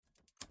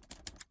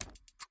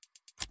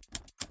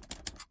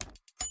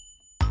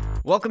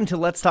Welcome to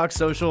Let's Talk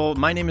Social.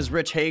 My name is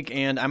Rich Hake,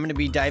 and I'm going to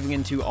be diving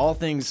into all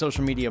things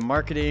social media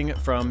marketing,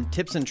 from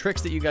tips and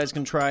tricks that you guys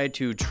can try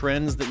to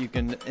trends that you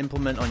can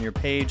implement on your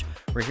page.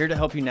 We're here to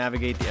help you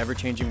navigate the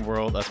ever-changing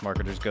world us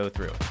marketers go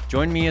through.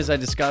 Join me as I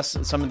discuss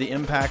some of the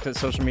impact that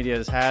social media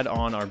has had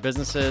on our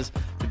businesses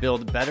to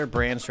build better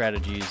brand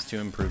strategies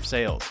to improve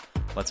sales.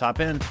 Let's hop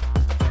in.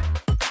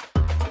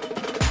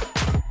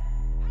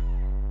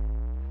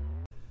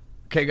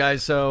 Okay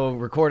guys, so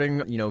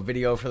recording,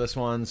 video for this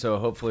one, so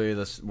hopefully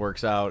this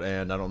works out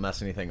and I don't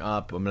mess anything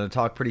up. I'm going to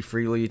talk pretty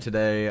freely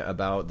today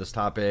about this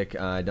topic.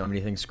 I don't have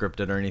anything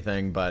scripted or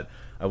anything, but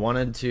I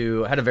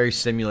had a very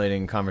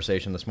stimulating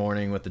conversation this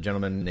morning with a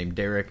gentleman named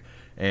Derek,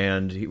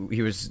 and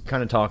he was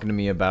kind of talking to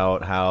me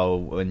about how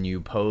when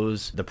you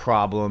pose the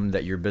problem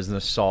that your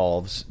business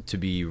solves to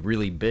be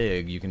really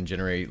big, you can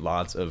generate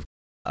lots of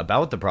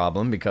about the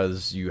problem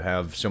because you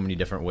have so many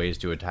different ways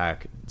to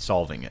attack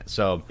solving it.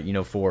 So,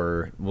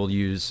 we'll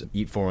use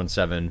Eat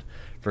 417,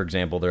 for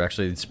example. They're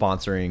actually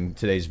sponsoring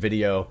today's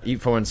video.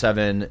 Eat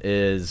 417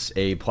 is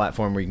a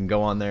platform where you can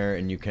go on there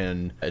and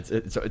it's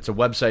a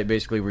website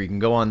basically where you can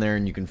go on there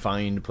and you can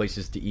find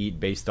places to eat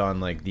based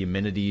on like the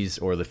amenities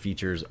or the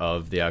features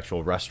of the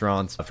actual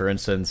restaurants. For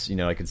instance,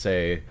 I could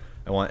say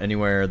I want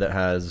anywhere that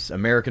has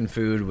American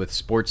food with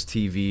sports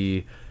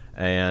TV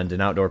and an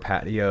outdoor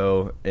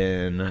patio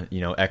in,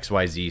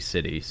 XYZ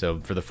city. So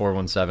for the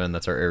 417,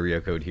 that's our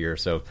area code here.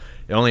 So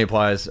it only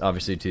applies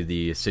obviously to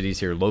the cities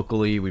here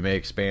locally. We may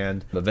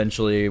expand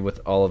eventually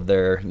with all of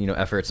their,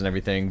 efforts and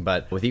everything.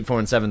 But with Eat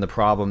 417, the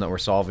problem that we're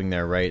solving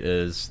there, right,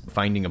 is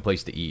finding a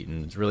place to eat.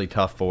 And it's really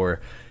tough for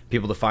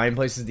people to find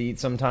places to eat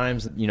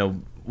sometimes.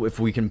 If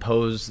we can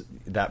pose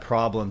that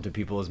problem to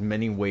people as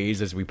many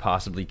ways as we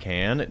possibly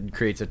can, it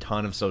creates a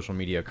ton of social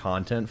media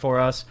content for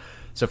us.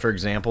 So for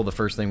example, the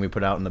first thing we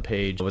put out on the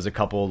page was a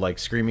couple like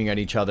screaming at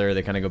each other.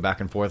 They kind of go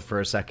back and forth for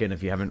a second.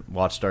 If you haven't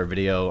watched our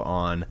video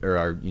our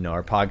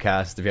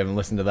podcast, if you haven't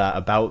listened to that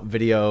about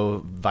video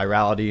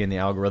virality and the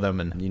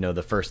algorithm and,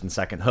 the first and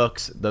second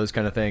hooks, those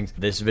kind of things.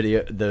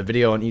 The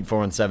video on Eat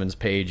 417's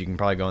page, you can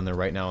probably go in there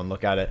right now and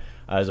look at it,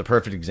 is a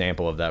perfect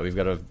example of that. We've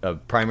got a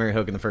primary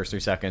hook in the first 3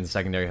 seconds,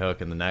 secondary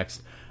hook in the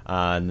next,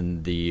 and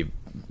then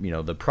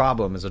the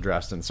problem is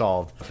addressed and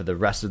solved for the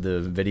rest of the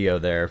video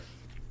there.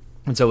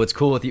 And so what's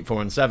cool with Eat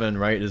 417,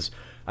 right, is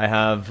I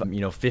have,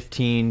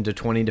 15 to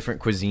 20 different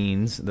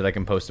cuisines that I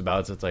can post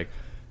about. So it's like,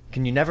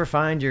 can you never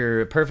find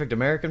your perfect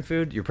American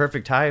food, your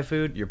perfect Thai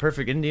food, your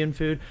perfect Indian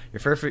food,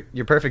 your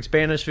perfect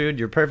Spanish food,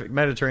 your perfect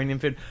Mediterranean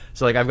food?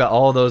 So like I've got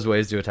all those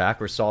ways to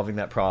attack. We're solving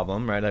that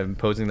problem, right? I'm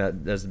posing that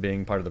as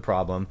being part of the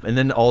problem. And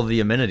then all the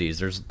amenities.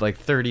 There's like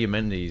 30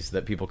 amenities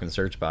that people can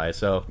search by.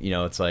 So,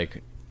 it's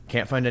like,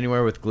 can't find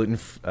anywhere with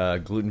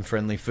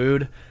gluten-friendly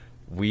food.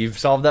 We've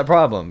solved that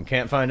problem.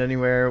 Can't find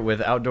anywhere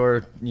with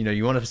outdoor,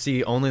 you want to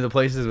see only the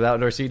places with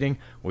outdoor seating.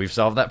 We've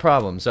solved that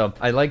problem. So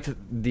I liked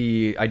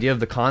the idea of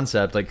the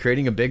concept, like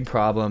creating a big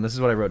problem. This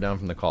is what I wrote down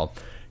from the call.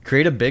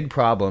 Create a big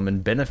problem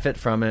and benefit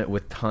from it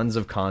with tons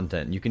of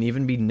content. You can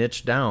even be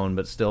niched down,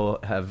 but still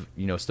have,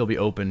 still be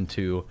open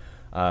to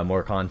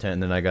more content.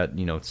 And then I got,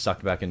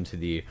 sucked back into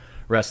the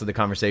rest of the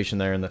conversation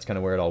there, and that's kind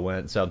of where it all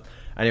went. So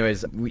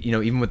anyways,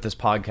 even with this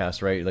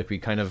podcast, right, like we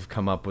kind of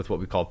come up with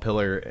what we call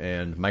pillar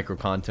and micro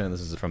content.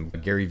 This is from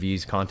Gary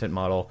Vee's content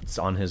model. It's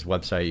on his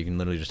website. You can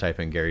literally just type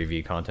in Gary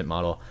Vee content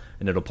model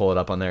and it'll pull it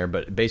up on there.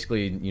 But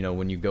basically,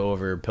 when you go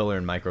over pillar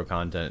and micro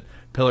content,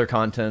 pillar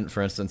content,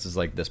 for instance, is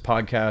like this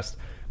podcast.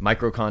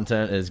 Micro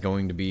content is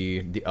going to be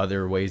the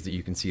other ways that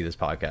you can see this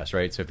podcast,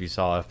 right? So if you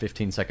saw a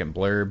 15-second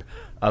blurb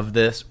of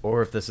this,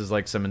 or if this is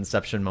like some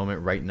inception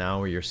moment right now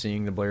where you're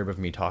seeing the blurb of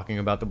me talking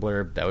about the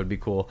blurb, that would be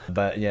cool.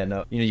 But yeah,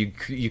 no, you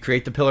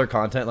create the pillar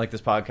content like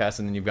this podcast,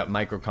 and then you've got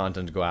micro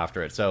content to go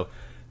after it. So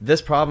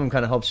this problem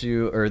kind of helps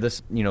you, or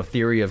this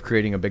theory of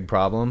creating a big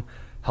problem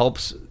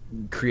helps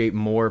create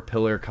more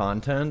pillar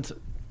content.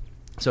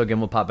 So again,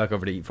 we'll pop back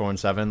over to Eat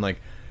 417,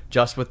 like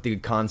just with the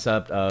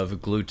concept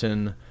of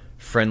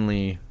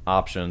gluten-friendly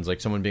options, like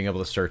someone being able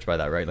to search by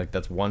that, right? Like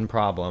that's one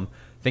problem.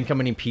 Think how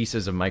many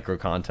pieces of micro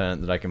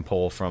content that I can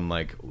pull from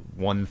like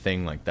one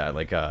thing like that,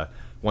 like a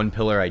one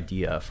pillar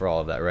idea for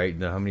all of that, right?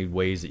 How many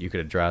ways that you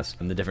could address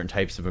and the different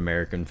types of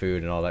American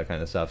food and all that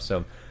kind of stuff.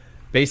 So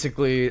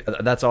basically,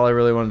 that's all I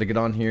really wanted to get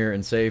on here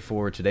and say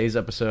for today's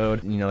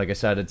episode. Like I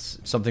said, it's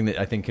something that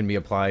I think can be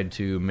applied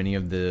to many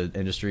of the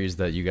industries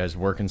that you guys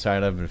work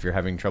inside of. And if you're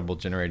having trouble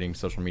generating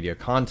social media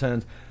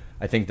content,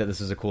 I think that this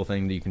is a cool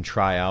thing that you can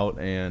try out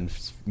and,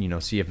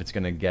 see if it's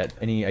going to get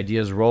any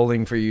ideas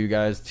rolling for you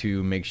guys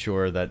to make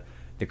sure that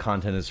the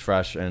content is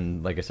fresh.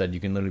 And like I said, you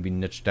can literally be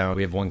niched down.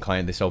 We have one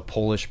client, they sell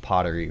Polish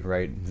pottery,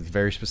 right? It's a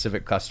very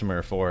specific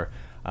customer for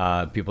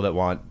people that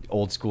want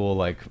old school,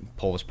 like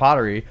Polish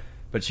pottery.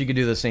 But she could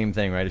do the same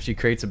thing, right? If she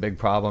creates a big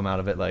problem out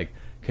of it, like,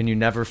 can you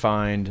never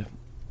find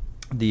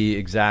the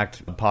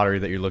exact pottery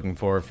that you're looking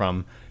for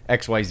from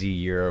XYZ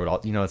year? Or,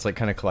 it's like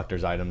kind of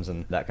collector's items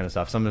and that kind of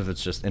stuff. Some of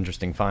it's just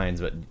interesting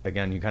finds, but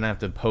again, you kind of have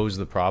to pose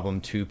the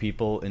problem to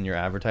people in your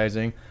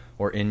advertising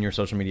or in your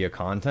social media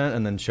content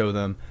and then show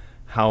them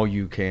how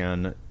you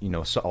can,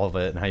 solve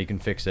it and how you can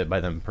fix it by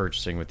them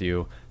purchasing with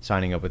you,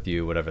 signing up with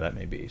you, whatever that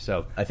may be.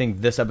 So I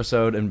think this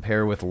episode and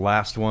pair with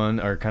last one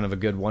are kind of a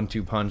good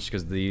 1-2 punch,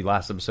 because the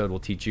last episode will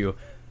teach you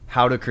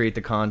how to create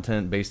the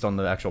content based on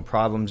the actual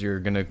problems you're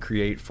going to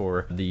create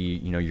for the,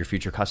 your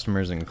future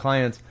customers and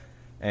clients.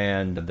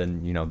 And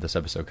then, this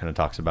episode kind of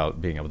talks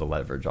about being able to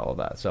leverage all of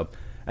that. So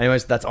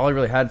anyways, that's all I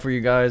really had for you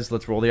guys.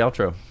 Let's roll the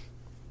outro.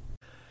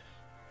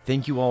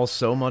 Thank you all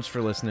so much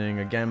for listening.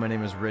 Again, my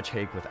name is Rich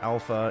Hake with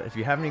Alpha. If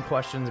you have any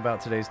questions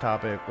about today's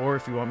topic, or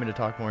if you want me to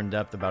talk more in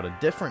depth about a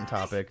different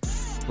topic,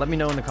 let me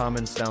know in the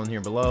comments down here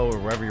below or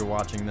wherever you're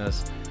watching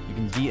this. You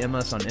can DM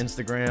us on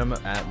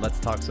Instagram at Let's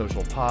Talk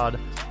Social Pod,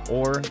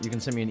 or you can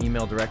send me an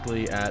email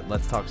directly at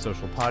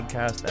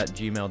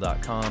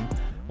letstalksocialpodcast@gmail.com.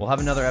 We'll have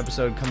another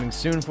episode coming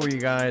soon for you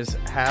guys.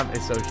 Have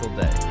a social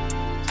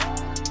day.